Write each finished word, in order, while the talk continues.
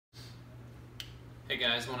Hey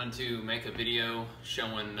guys, wanted to make a video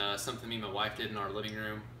showing something me and my wife did in our living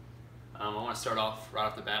room. I want to start off right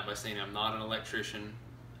off the bat by saying I'm not an electrician,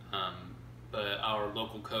 but our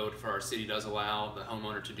local code for our city does allow the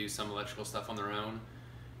homeowner to do some electrical stuff on their own,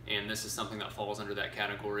 and this is something that falls under that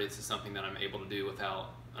category. This is something that I'm able to do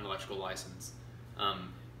without an electrical license.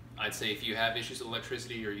 I'd say if you have issues with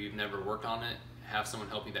electricity or you've never worked on it, have someone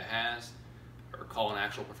help you that has, or call an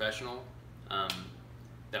actual professional.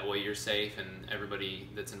 That way you're safe and everybody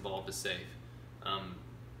that's involved is safe.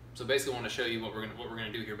 So basically I want to show you what we're gonna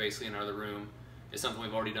do here basically in our other room. Is something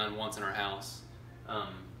we've already done once in our house.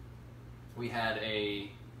 We had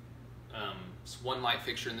a one light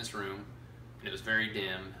fixture in this room and it was very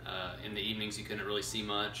dim. In the evenings you couldn't really see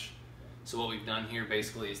much. So what we've done here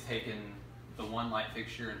basically is taken the one light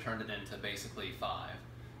fixture and turned it into basically 5.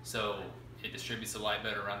 So it distributes the light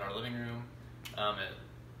better around our living room. It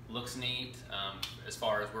looks neat. As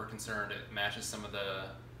far as we're concerned, it matches some of the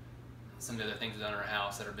other things we've done in our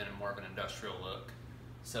house that have been more of an industrial look.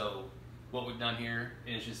 So what we've done here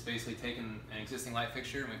is just basically taken an existing light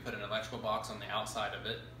fixture and we put an electrical box on the outside of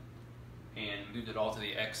it and moved it all to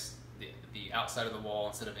the outside of the wall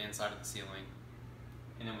instead of the inside of the ceiling.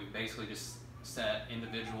 And then we basically just set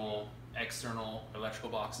individual external electrical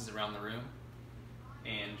boxes around the room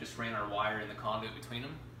and just ran our wire in the conduit between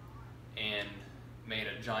them and made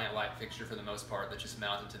a giant light fixture for the most part that just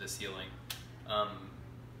mounted to the ceiling.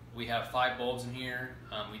 We have 5 bulbs in here.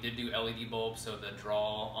 We did do LED bulbs, so the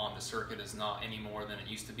draw on the circuit is not any more than it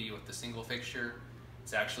used to be with the single fixture.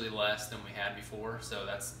 It's actually less than we had before, so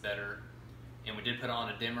that's better. And we did put on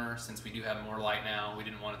a dimmer since we do have more light now. We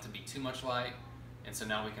didn't want it to be too much light, and so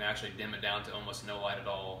now we can actually dim it down to almost no light at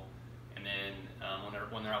all. And then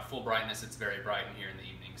when they're at full brightness, it's very bright in here in the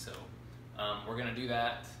evening. So we're gonna do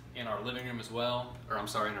that in our living room as well, or I'm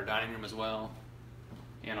sorry, in our dining room as well.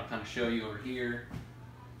 And I'll kind of show you over here.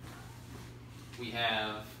 We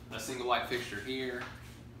have a single light fixture here,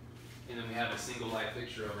 and then we have a single light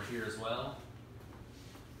fixture over here as well.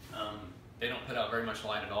 They don't put out very much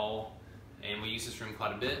light at all, and we use this room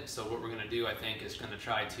quite a bit. So what we're gonna do, I think, is gonna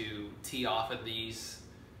try to tee off of these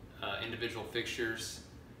individual fixtures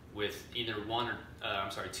with either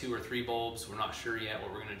 2 or 3 bulbs. We're not sure yet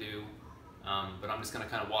what we're gonna do. But I'm just going to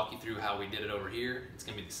kind of walk you through how we did it over here. It's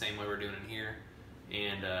going to be the same way we're doing it here.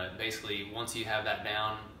 And basically, once you have that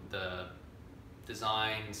down, the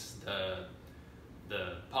designs,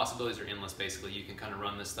 the possibilities are endless. Basically, you can kind of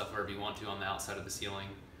run this stuff wherever you want to on the outside of the ceiling.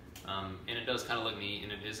 And it does kind of look neat,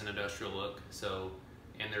 and it is an industrial look. So,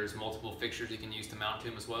 and there's multiple fixtures you can use to mount to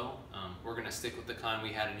them as well. We're going to stick with the kind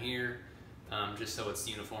we had in here, just so it's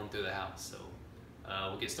uniform through the house. So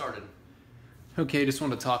we'll get started. Okay, just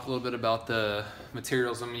want to talk a little bit about the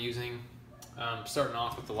materials I'm using. Starting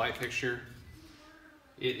off with the light fixture.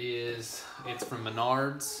 It's from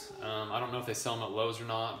Menards. I don't know if they sell them at Lowe's or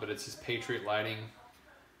not, but it's just Patriot lighting.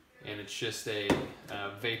 And it's just a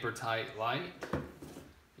vapor tight light.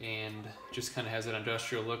 And just kind of has that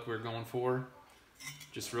industrial look we're going for.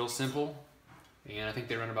 Just real simple. And I think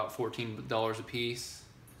they run about $14 a piece.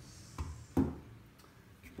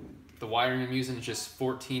 The wiring I'm using is just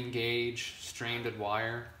 14 gauge stranded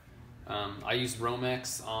wire. I used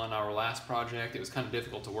Romex on our last project. It was kind of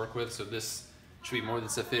difficult to work with, so this should be more than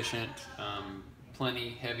sufficient. Plenty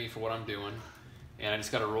heavy for what I'm doing. And I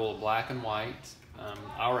just got a roll of black and white.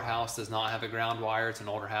 Our house does not have a ground wire. It's an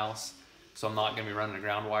older house, so I'm not going to be running a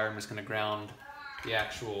ground wire. I'm just going to ground the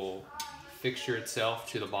actual fixture itself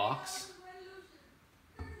to the box.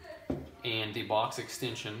 And the box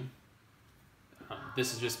extension.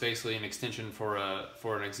 This is just basically an extension for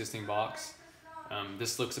an existing box.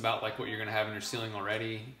 This looks about like what you're going to have in your ceiling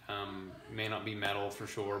already. May not be metal for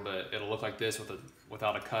sure, but it'll look like this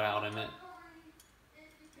without a cutout in it.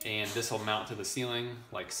 And this will mount to the ceiling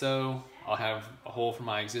like so. I'll have a hole for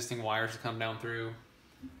my existing wires to come down through.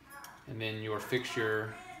 And then your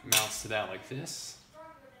fixture mounts to that like this.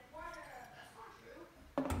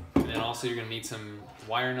 And then also you're going to need some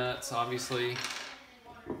wire nuts, obviously.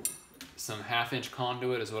 Some 1/2-inch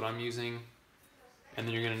conduit is what I'm using. And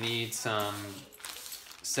then you're going to need some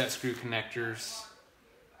set screw connectors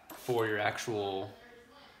for your actual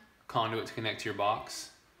conduit to connect to your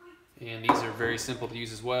box. And these are very simple to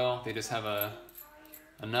use as well. They just have a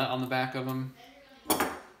nut on the back of them.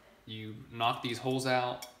 You knock these holes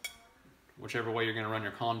out, whichever way you're going to run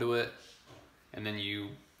your conduit. And then you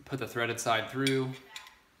put the threaded side through,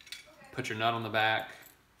 put your nut on the back,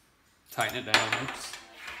 tighten it down. Oops.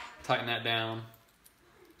 Tighten that down,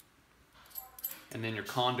 and then your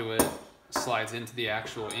conduit slides into the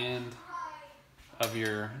actual end of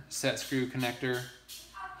your set screw connector,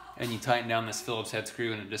 and you tighten down this Phillips head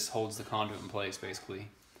screw and it just holds the conduit in place basically.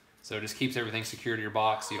 So it just keeps everything secure to your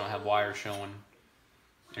box so you don't have wires showing,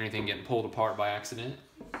 anything getting pulled apart by accident.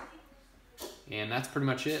 And that's pretty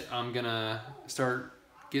much it. I'm gonna start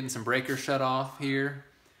getting some breakers shut off here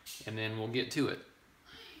and then we'll get to it.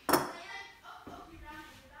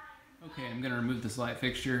 Okay, I'm gonna remove this light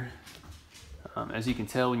fixture. As you can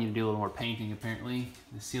tell, we need to do a little more painting apparently.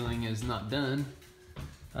 The ceiling is not done,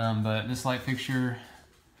 but this light fixture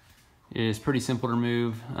is pretty simple to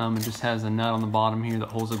remove. It just has a nut on the bottom here that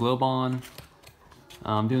holds the globe on.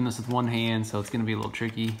 I'm doing this with one hand, so it's gonna be a little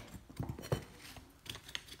tricky.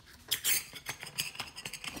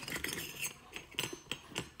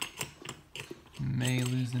 May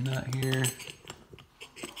lose the nut here.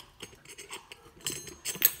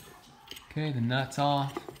 Okay, the nut's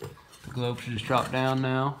off. The globe should just drop down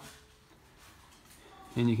now.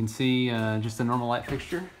 And you can see just a normal light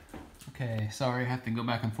fixture. Okay, sorry, I have to go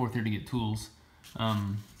back and forth here to get tools.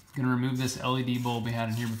 Gonna remove this LED bulb we had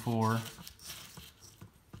in here before.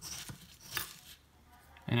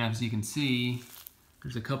 And as you can see,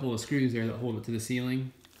 there's a couple of screws there that hold it to the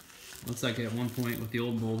ceiling. Looks like at one point with the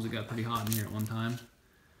old bulbs, it got pretty hot in here at one time.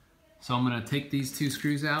 So I'm gonna take these two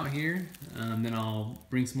screws out here, then I'll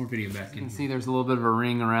bring some more video back in. You can see there's a little bit of a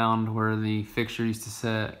ring around where the fixture used to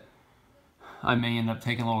sit. I may end up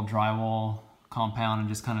taking a little drywall compound and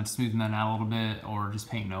just kind of smoothing that out a little bit, or just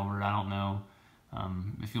painting over it, I don't know.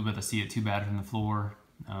 If you'll be able to see it too bad from the floor.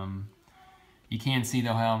 You can see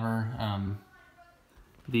though, however,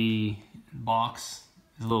 the box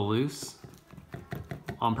is a little loose.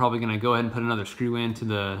 I'm probably gonna go ahead and put another screw into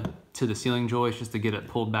the ceiling joist just to get it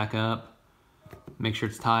pulled back up. Make sure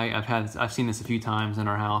it's tight. I've seen this a few times in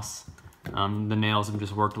our house. The nails have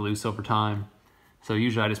just worked loose over time. So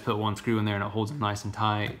usually I just put one screw in there and it holds them nice and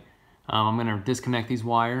tight. I'm gonna disconnect these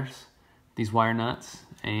wires, these wire nuts,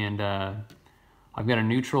 and I've got a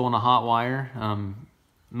neutral and a hot wire.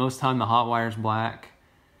 Most of the time the hot wire is black.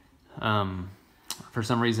 For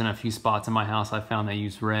some reason, a few spots in my house I found they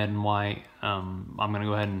use red and white. I'm gonna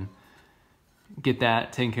go ahead and get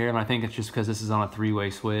that taken care of. I think it's just because this is on a three-way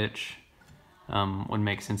switch. Would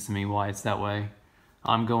make sense to me why it's that way.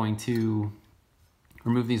 I'm going to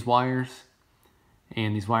remove these wires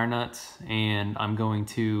and these wire nuts, and I'm going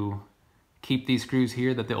to keep these screws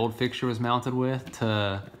here that the old fixture was mounted with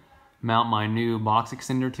to mount my new box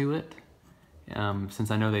extender to it,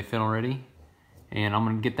 since I know they fit already. And I'm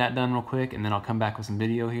gonna get that done real quick, and then I'll come back with some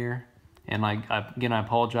video here. And again, I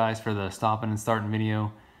apologize for the stopping and starting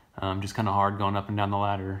video. Just kind of hard going up and down the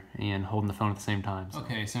ladder and holding the phone at the same time. So.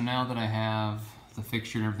 Okay, so now that I have the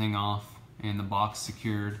fixture and everything off and the box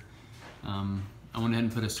secured, I went ahead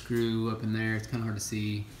and put a screw up in there. It's kind of hard to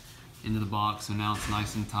see into the box, so now it's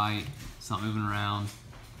nice and tight. It's not moving around.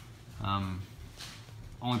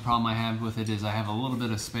 Only problem I have with it is I have a little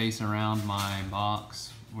bit of space around my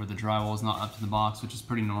box where the drywall is not up to the box, which is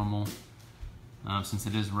pretty normal since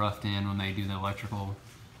it is roughed in when they do the electrical,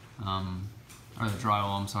 or the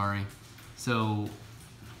drywall, I'm sorry. So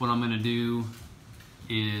what I'm gonna do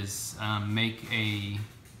is make a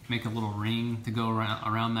little ring to go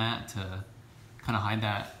around that to kind of hide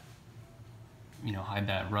that, hide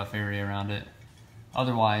that rough area around it.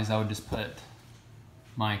 Otherwise, I would just put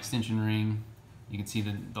my extension ring. You can see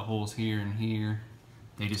the holes here and here.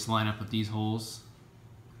 They just line up with these holes.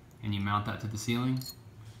 And you mount that to the ceiling,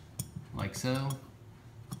 like so.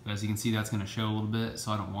 But as you can see, that's gonna show a little bit,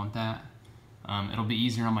 so I don't want that. It'll be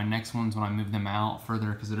easier on my next ones when I move them out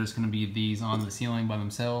further, because there's gonna be these on the ceiling by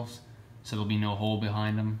themselves, so there'll be no hole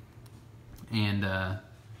behind them. And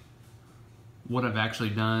what I've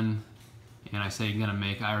actually done, and I say gonna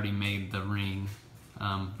make, I already made the ring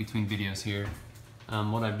between videos here.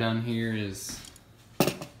 What I've done here is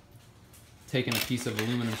taken a piece of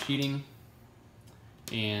aluminum sheeting,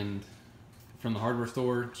 and from the hardware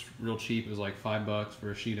store, it's real cheap. It was like $5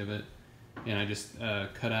 for a sheet of it. And I just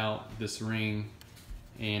cut out this ring,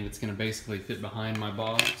 and it's gonna basically fit behind my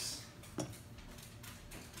box.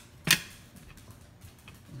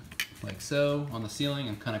 Like so, on the ceiling,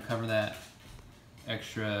 and kind of cover that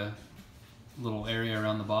extra little area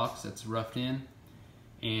around the box that's roughed in.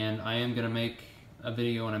 And I am gonna make a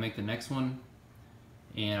video when I make the next one,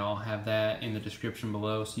 and I'll have that in the description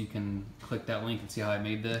below, so you can click that link and see how I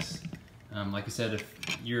made this. Like I said,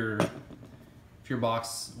 if your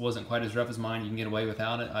box wasn't quite as rough as mine, you can get away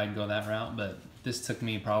without it, I'd go that route. But this took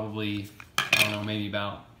me probably, I don't know, maybe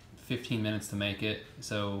about 15 minutes to make it,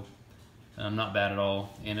 so not bad at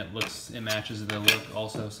all. And it matches the look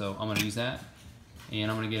also, so I'm gonna use that.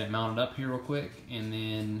 And I'm gonna get it mounted up here real quick, and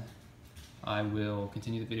then I will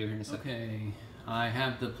continue the video here in a second. Okay, I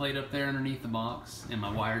have the plate up there underneath the box and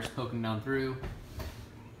my wires poking down through.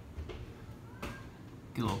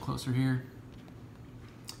 Get a little closer here.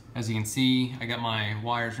 As you can see, I got my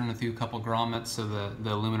wires running through a couple grommets so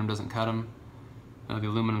the aluminum doesn't cut them. The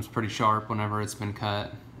aluminum's pretty sharp whenever it's been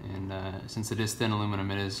cut, and since it is thin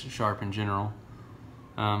aluminum, it is sharp in general.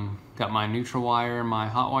 Got my neutral wire, my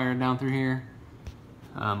hot wire down through here.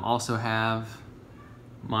 Also have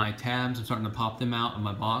my tabs. I'm starting to pop them out of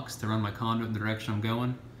my box to run my conduit in the direction I'm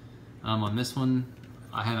going. On this one,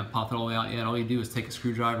 I haven't popped it all the way out yet. All you do is take a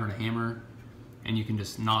screwdriver and a hammer, and you can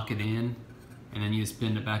just knock it in, and then you just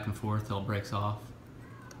bend it back and forth till it breaks off,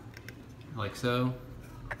 like so.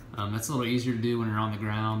 That's a little easier to do when you're on the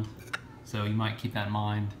ground, so you might keep that in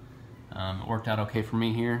mind. It worked out okay for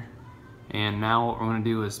me here. And now what we're going to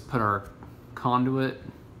do is put our conduit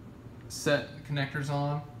set connectors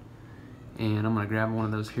on, and I'm going to grab one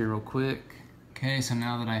of those here real quick. Okay, so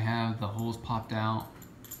now that I have the holes popped out,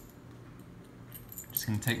 I'm just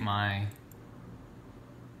going to take my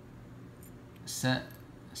set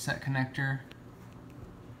connector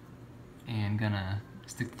and gonna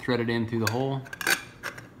thread it in through the hole,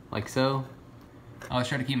 like so. I always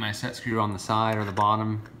try to keep my set screw on the side or the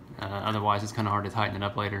bottom, otherwise it's kind of hard to tighten it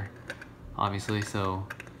up later, obviously. So,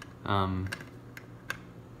 and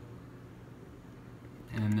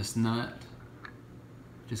then this nut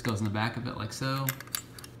just goes in the back of it like so.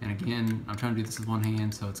 And again, I'm trying to do this with one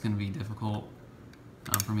hand, so it's going to be difficult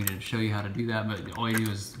for me to show you how to do that, but all you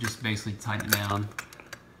do is just basically tighten it down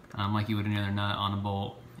like you would any other nut on a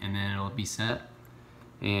bolt, and then it'll be set.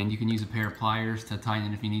 And you can use a pair of pliers to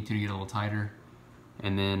tighten it if you need to get a little tighter,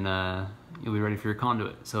 and then you'll be ready for your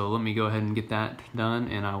conduit. So let me go ahead and get that done,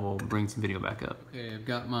 and I will bring some video back up. Okay, I've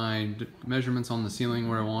got my measurements on the ceiling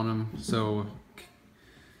where I want them. So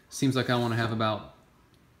seems like I want to have about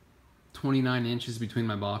 29 inches between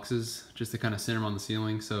my boxes just to kind of center them on the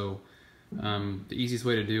ceiling. So the easiest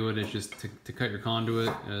way to do it is just to cut your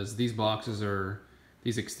conduit, as these boxes are,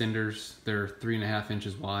 these extenders, they're 3.5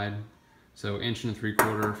 inches wide. So 1.75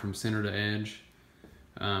 inches from center to edge.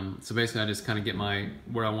 So basically I just kind of get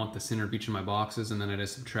where I want the center of each of my boxes, and then I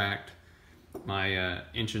just subtract my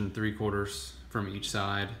 1.75 inches from each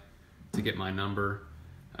side to get my number.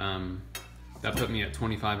 That put me at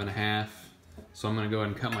 25.5. So I'm going to go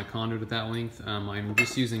ahead and cut my conduit at that length. I'm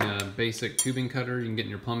just using a basic tubing cutter you can get in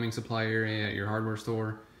your plumbing supply area at your hardware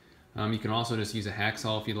store. You can also just use a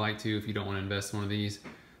hacksaw if you'd like to, if you don't want to invest in one of these.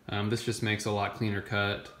 This just makes a lot cleaner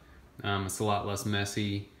cut. It's a lot less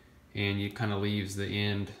messy, and it kind of leaves the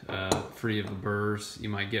end free of the burrs you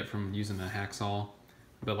might get from using a hacksaw.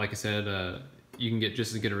 But like I said, you can get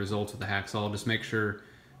just as good a result with the hacksaw. Just make sure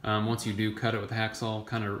once you do cut it with the hacksaw,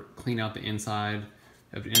 kind of clean out the inside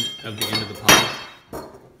of the end of the pipe.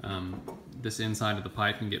 This inside of the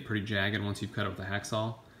pipe can get pretty jagged once you've cut it with the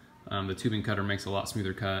hacksaw. The tubing cutter makes a lot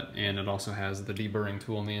smoother cut, and it also has the deburring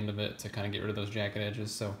tool on the end of it to kind of get rid of those jagged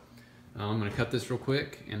edges. So I'm going to cut this real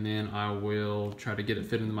quick, and then I will try to get it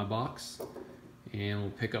fit into my box, and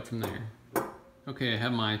we'll pick up from there. Okay, I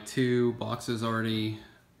have my two boxes already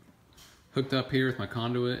hooked up here with my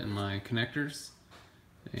conduit and my connectors,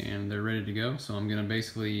 and they're ready to go. So I'm going to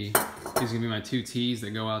basically, these are going to be my two T's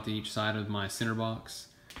that go out to each side of my center box.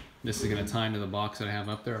 This is going to tie into the box that I have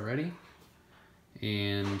up there already,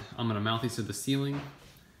 and I'm going to mount these to the ceiling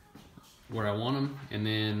where I want them, and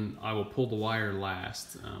then I will pull the wire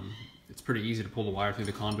last. It's pretty easy to pull the wire through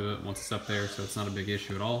the conduit once it's up there, so it's not a big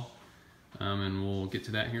issue at all. And we'll get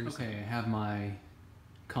to that here in a second. Okay, I have my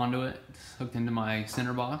conduit hooked into my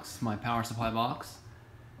center box, my power supply box.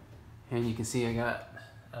 And you can see I got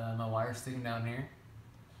my wire sticking down here.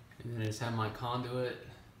 And then I just have my conduit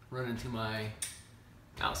running to my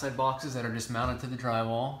outside boxes that are just mounted to the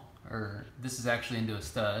drywall. Or this is actually into a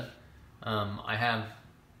stud. I have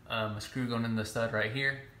a screw going in the stud right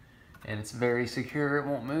here, and it's very secure, it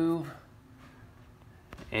won't move.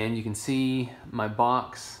 And you can see my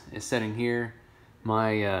box is setting here.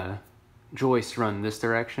 My joists run this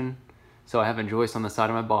direction, so I have a joist on the side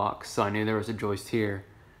of my box, so I knew there was a joist here.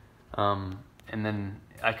 And then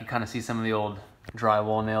I could kind of see some of the old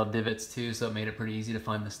drywall nail divots too, so it made it pretty easy to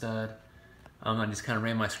find the stud. I just kind of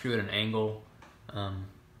ran my screw at an angle,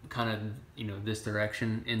 kind of this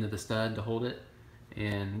direction into the stud to hold it,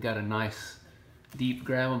 and got a nice deep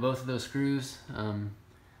grab on both of those screws.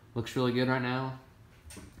 Looks really good right now.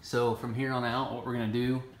 So from here on out, what we're going to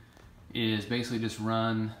do is basically just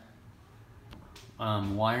run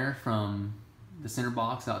wire from the center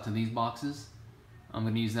box out to these boxes. I'm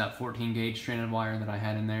going to use that 14 gauge stranded wire that I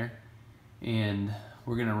had in there, and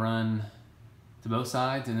we're going to run to both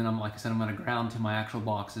sides, and then like I said, I'm going to ground to my actual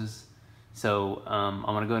boxes. So I'm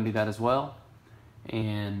going to go and do that as well.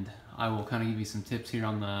 and I will kind of give you some tips here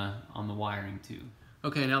on the wiring too.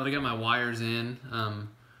 Okay, now that I got my wires in,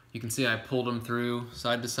 you can see I pulled them through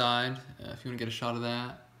side to side. If you want to get a shot of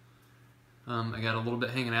that, I got a little bit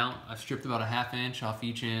hanging out. I've stripped about a 1/2 inch off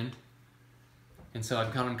each end, and so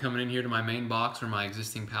I've got them coming in here to my main box where my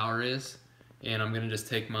existing power is, and I'm gonna just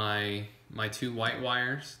take my 2 white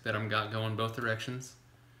wires that I've got going both directions.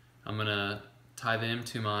 I'm gonna tie them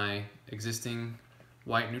to my existing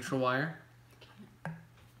white neutral wire.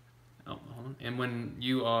 Oh, hold on. And when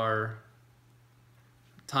you are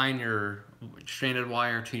tying your stranded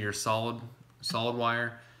wire to your solid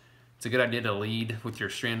wire, it's a good idea to lead with your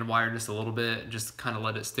stranded wire just a little bit, just kind of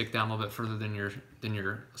let it stick down a little bit further than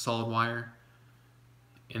your solid wire,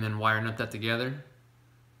 and then wire nut that together.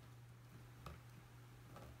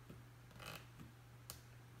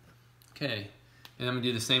 Okay, and I'm gonna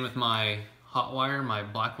do the same with my hot wire, my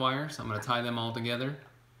black wire. So I'm gonna tie them all together,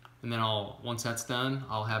 and then once that's done,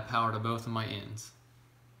 I'll have power to both of my ends.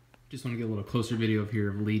 Just want to get a little closer video of here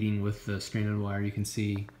of leading with the stranded wire. You can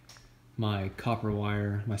see my copper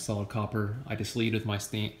wire, my solid copper. I just lead with my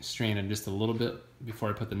stranded just a little bit before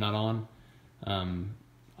I put the nut on.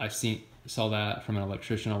 I saw that from an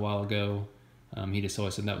electrician a while ago. He just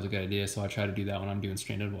always said that was a good idea, so I try to do that when I'm doing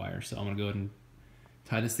stranded wire. So I'm gonna go ahead and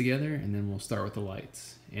tie this together, and then we'll start with the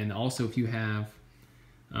lights. And also, if you do have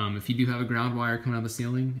a ground wire coming out of the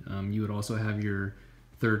ceiling, you would also have your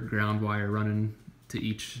 3rd ground wire running to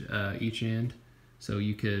each end, so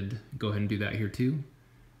you could go ahead and do that here too.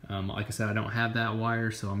 Like I said, I don't have that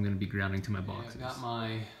wire, so I'm going to be grounding to my boxes. I've got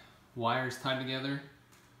my wires tied together,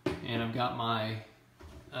 and I've got my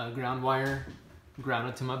ground wire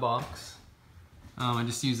grounded to my box. I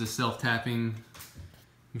just use a self-tapping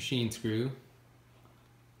machine screw,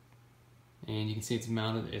 and you can see it's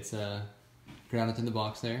mounted. It's grounded to the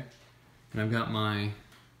box there, and I've got my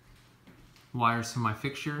wires from my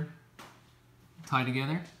fixture tied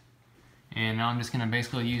together, and now I'm just going to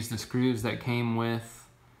basically use the screws that came with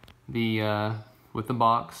the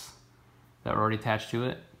box that were already attached to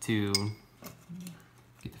it to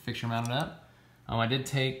get the fixture mounted up. I did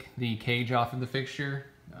take the cage off of the fixture.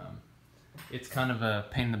 It's kind of a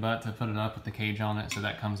pain in the butt to put it up with the cage on it, so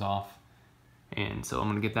that comes off. And so I'm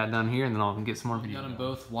going to get that done here, and then I'll get some more video. Got them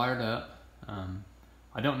both wired up.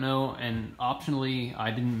 I don't know, and optionally,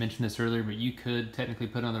 I didn't mention this earlier, but you could technically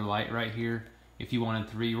put another light right here if you wanted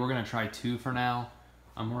 3. We're going to try 2 for now.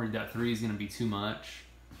 I'm worried that 3 is going to be too much,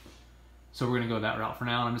 so we're going to go that route for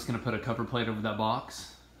now. I'm just going to put a cover plate over that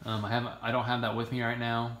box. I don't have that with me right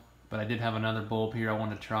now, but I did have another bulb here I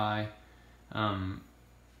wanted to try.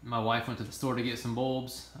 My wife went to the store to get some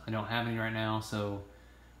bulbs. I don't have any right now, so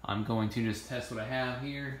I'm going to just test what I have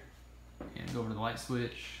here and go over to the light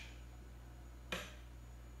switch.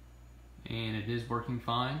 And it is working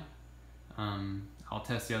fine. I'll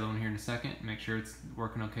test the other one here in a second, make sure it's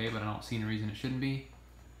working okay, but I don't see any reason it shouldn't be.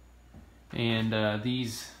 And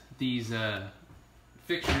these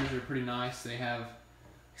fixtures are pretty nice. They have, like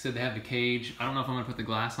I said, they have the cage. I don't know if I'm gonna put the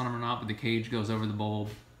glass on them or not, but the cage goes over the bulb.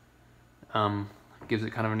 Gives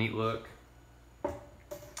it kind of a neat look.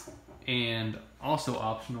 And also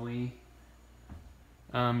optionally,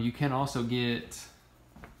 you can also get,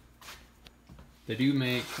 they do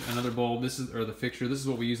make another bulb. The fixture. This is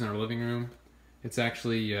what we use in our living room. It's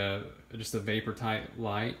actually just a vapor type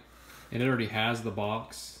light, and it already has the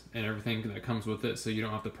box and everything that comes with it, so you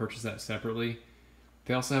don't have to purchase that separately.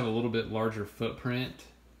 They also have a little bit larger footprint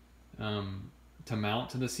to mount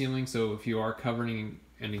to the ceiling, so if you are covering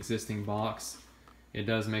an existing box, it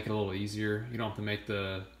does make it a little easier. You don't have to make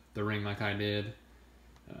the ring like I did.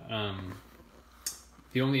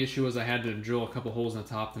 The only issue was I had to drill a couple holes in the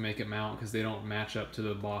top to make it mount because they don't match up to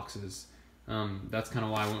the boxes. That's kind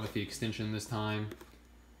of why I went with the extension this time.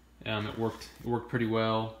 It worked pretty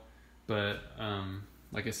well, but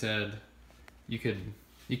like I said, you could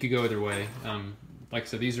go either way. Like I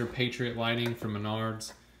said, these are Patriot lighting from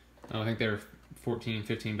Menards. I think they're $14,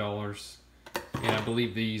 $15, and I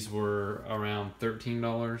believe these were around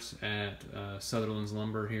 $13 at Sutherland's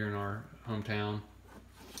Lumber here in our hometown,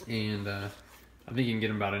 and I think you can get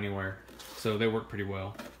them about anywhere, so they work pretty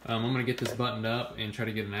well. I'm going to get this buttoned up and try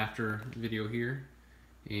to get an after video here,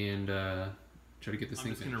 and try to get this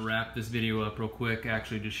thing finished. I'm just going to wrap this video up real quick,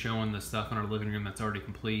 actually just showing the stuff in our living room that's already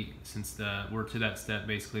complete, since we're to that step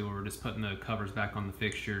basically where we're just putting the covers back on the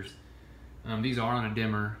fixtures. These are on a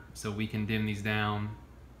dimmer, so we can dim these down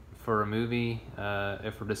for a movie.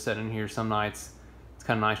 If we're just sitting here some nights, it's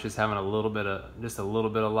kind of nice just having a little bit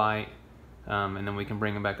of light, and then we can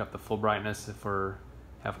bring them back up to full brightness if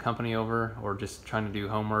have company over or just trying to do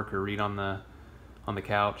homework or read on the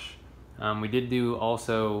couch. We did do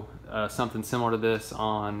also something similar to this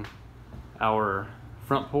on our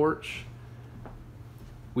front porch.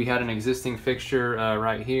 We had an existing fixture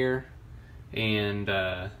right here, and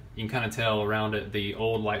you can kind of tell around it the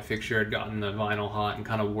old light fixture had gotten the vinyl hot and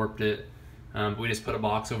kind of warped it. We just put a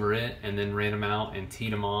box over it and then ran them out and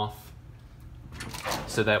teed them off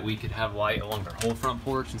so that we could have light along our whole front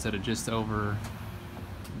porch instead of just over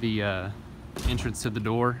the entrance to the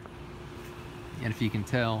door. And if you can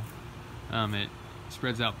tell, it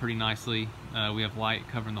spreads out pretty nicely. We have light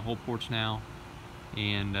covering the whole porch now,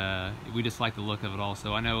 and we just like the look of it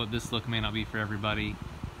also. I know this look may not be for everybody.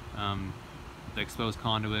 The exposed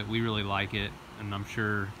conduit, we really like it, and I'm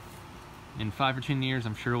sure in 5 or 10 years,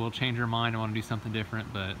 I'm sure we'll change our mind and want to do something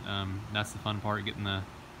different, but that's the fun part, getting to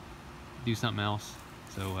do something else.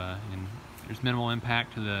 So, and there's minimal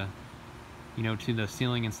impact to the, to the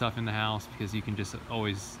ceiling and stuff in the house, because you can just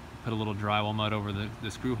always put a little drywall mud over the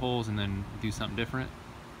screw holes and then do something different.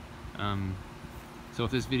 So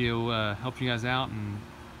if this video helped you guys out and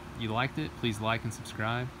you liked it, please like and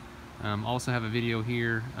subscribe. Also have a video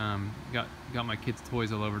here, got my kids'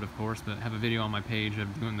 toys all over it, of course, but have a video on my page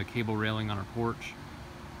of doing the cable railing on our porch.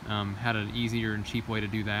 Had an easier and cheap way to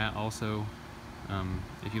do that also,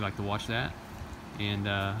 if you'd like to watch that. And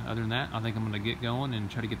other than that, I think I'm going to get going and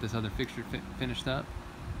try to get this other fixture finished up.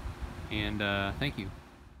 And thank you.